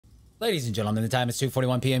Ladies and gentlemen, the time is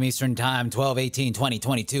 2:41 p.m. Eastern Time,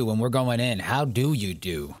 12/18/2022, and we're going in. How do you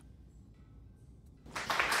do?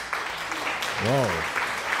 Whoa.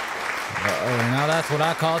 Now that's what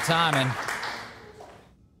I call timing.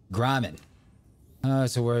 Grinding.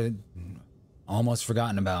 It's a word almost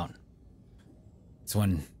forgotten about. It's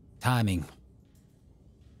when timing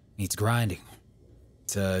meets grinding.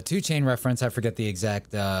 It's a 2 Chainz reference. I forget the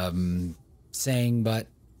exact saying, but,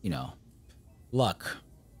 you know, luck.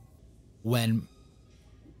 When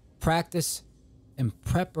practice and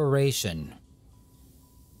preparation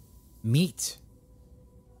meet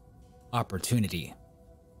opportunity.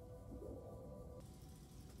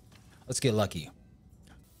 Let's get lucky.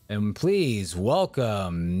 And please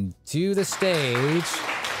welcome to the stage,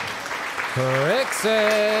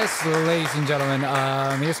 Crixus, ladies and gentlemen.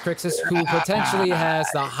 Here's Crixus, who potentially has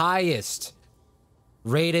the highest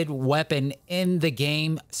rated weapon in the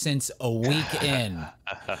game since a week in.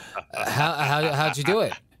 How'd you do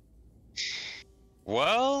it?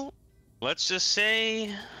 Well, let's just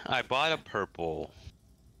say I bought a purple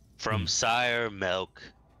from Sire Milk.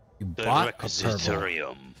 You bought a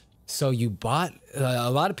purple. So you bought, a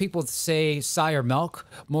lot of people say Sire Milk,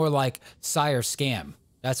 more like Sire Scam.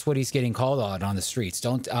 That's what he's getting called on the streets.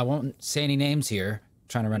 I won't say any names here. I'm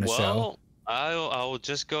trying to run a show. I will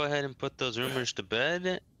just go ahead and put those rumors to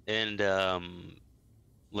bed, and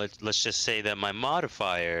let's just say that my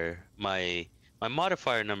modifier, my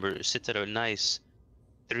modifier number sits at a nice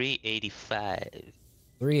 385.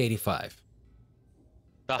 385.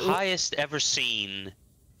 The highest ever seen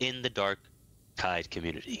in the Dark Tide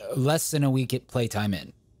community. Less than a week at playtime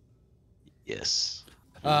in. Yes.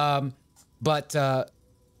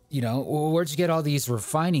 You know, where'd you get all these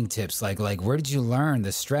refining tips? Like where did you learn the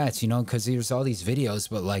strats? You know, because there's all these videos,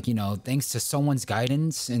 but like, you know, thanks to someone's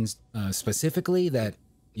guidance and specifically that,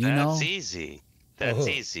 That's easy. That's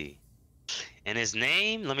easy. And his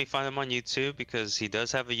name, let me find him on YouTube because he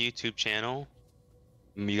does have a YouTube channel.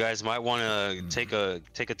 You guys might want to take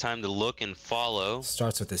a time to look and follow.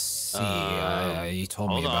 Starts with a C. You told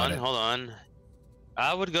me about it. Hold on.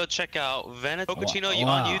 I would go check out Venetocchino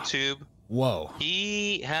on YouTube. Whoa.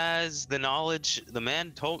 He has the knowledge. The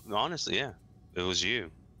man told me, honestly, yeah, it was you.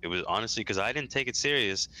 It was honestly because I didn't take it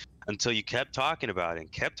serious until you kept talking about it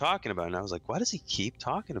and kept talking about it. And I was like, why does he keep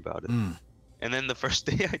talking about it? And then the first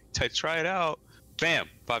day I try it out, bam,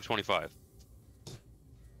 525.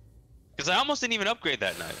 Because I almost didn't even upgrade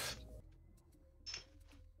that knife.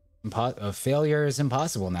 Failure is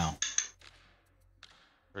impossible now.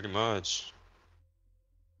 Pretty much.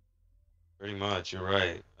 Pretty much, you're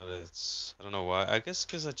right. I don't know why. I guess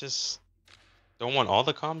because I just don't want all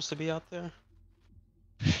the comms to be out there.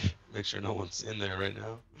 Make sure no one's in there right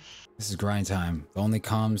now. This is grind time. The only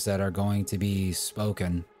comms that are going to be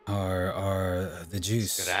spoken are the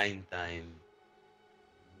juice. Grind time.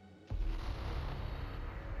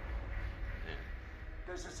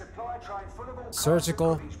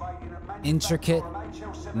 Surgical, intricate,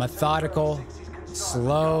 methodical,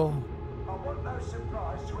 slow,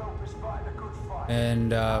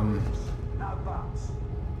 and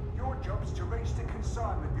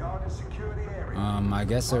I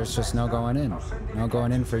guess there's just no going in. No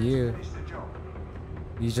going in for you.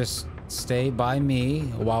 You just stay by me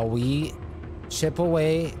while we chip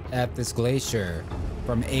away at this glacier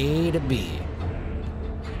from A to B.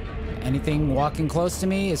 Anything walking close to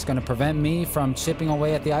me is going to prevent me from chipping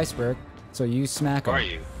away at the iceberg. So you smack him. Where are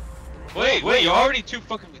you? Wait! You're already too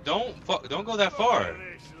fucking. Don't go that far.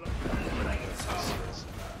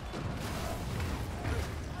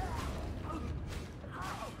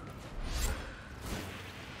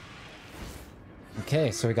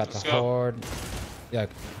 Okay, so we got the horde. Yeah,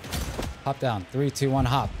 hop down. 3, 2, 1,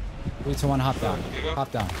 hop. 3, 2, 1, hop down.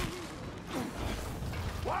 Hop down.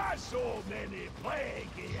 Why so many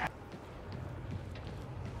plaguey?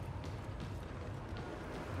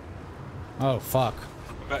 Oh fuck.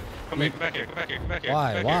 Come back here.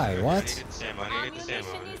 Why? What? I need the Sam.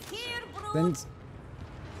 Then.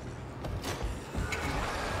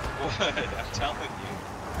 What? I'm telling you.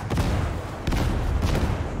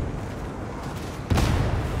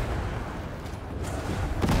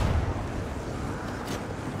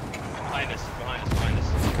 Behind us.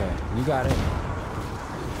 Okay, you got it.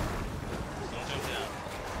 Don't jump down.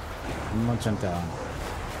 I'm gonna jump down.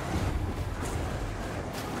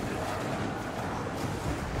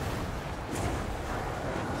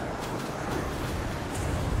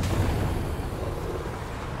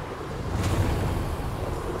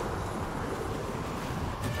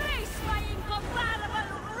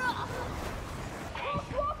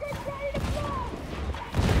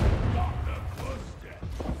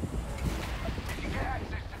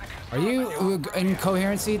 Are you in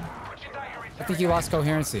coherency? I think you lost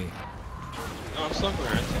coherency. No, I'm still in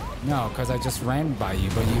coherency. No, because I just ran by you,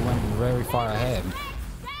 but you went very far ahead.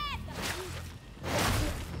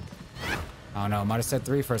 Oh no, might have said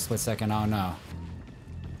 3 for a split second. Oh no.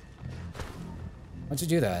 Why'd you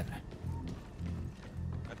do that?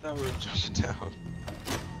 I thought we were jumping down.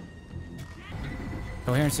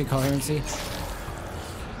 Coherency, coherency.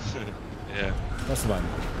 Yeah. Press the button.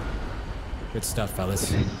 Good stuff,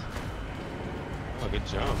 fellas. Oh, good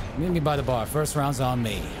job. Meet me by the bar. First round's on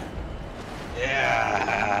me.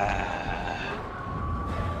 Yeah.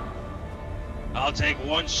 I'll take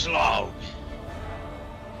 1 slog.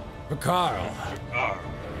 For Carl. For Carl.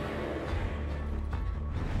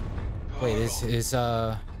 Wait, is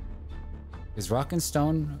Rock and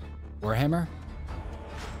Stone Warhammer?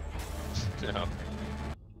 No.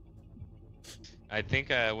 I think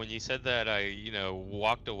when you said that, I, you know,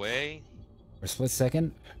 walked away. For a split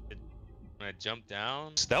second? When I jumped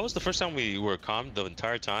down. So that was the first time we were calm the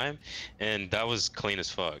entire time, and that was clean as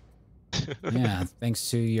fuck. Yeah, thanks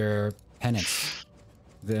to your penance.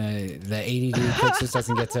 The ADD Pixis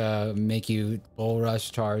doesn't get to make you bull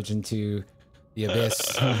rush charge into the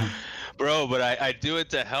abyss. Bro, but I do it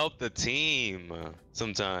to help the team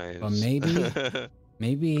sometimes. But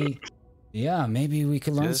maybe, yeah, maybe we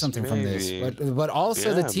could learn Just something from this. maybe. But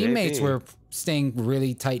also the Yeah, teammates maybe. were staying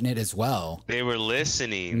really tight knit as well. They were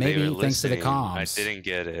listening. Maybe they were thanks to the listening. comms. I didn't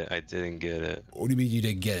get it. I didn't get it. What do you mean you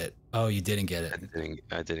didn't get it? Oh, you didn't get it.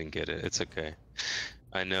 I didn't get it. It's okay.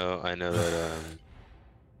 I know that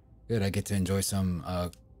Good, I get to enjoy some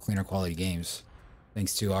cleaner quality games,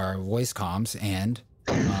 thanks to our voice comms and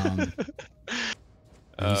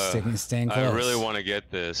staying close. I really want to get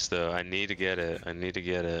this though. I need to get it. I need to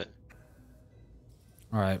get it.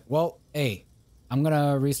 All right. Well, hey, I'm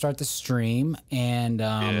gonna restart the stream and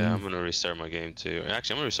yeah, I'm gonna restart my game too.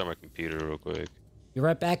 Actually, I'm gonna restart my computer real quick. Be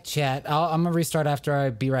right back, chat. I'm gonna restart after I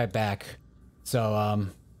be right back. So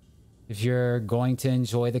if you're going to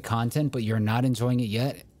enjoy the content but you're not enjoying it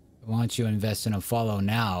yet, why don't you invest in a follow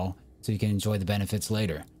now so you can enjoy the benefits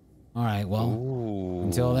later. All right. Well,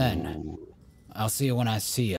 until then, I'll see you when I see you.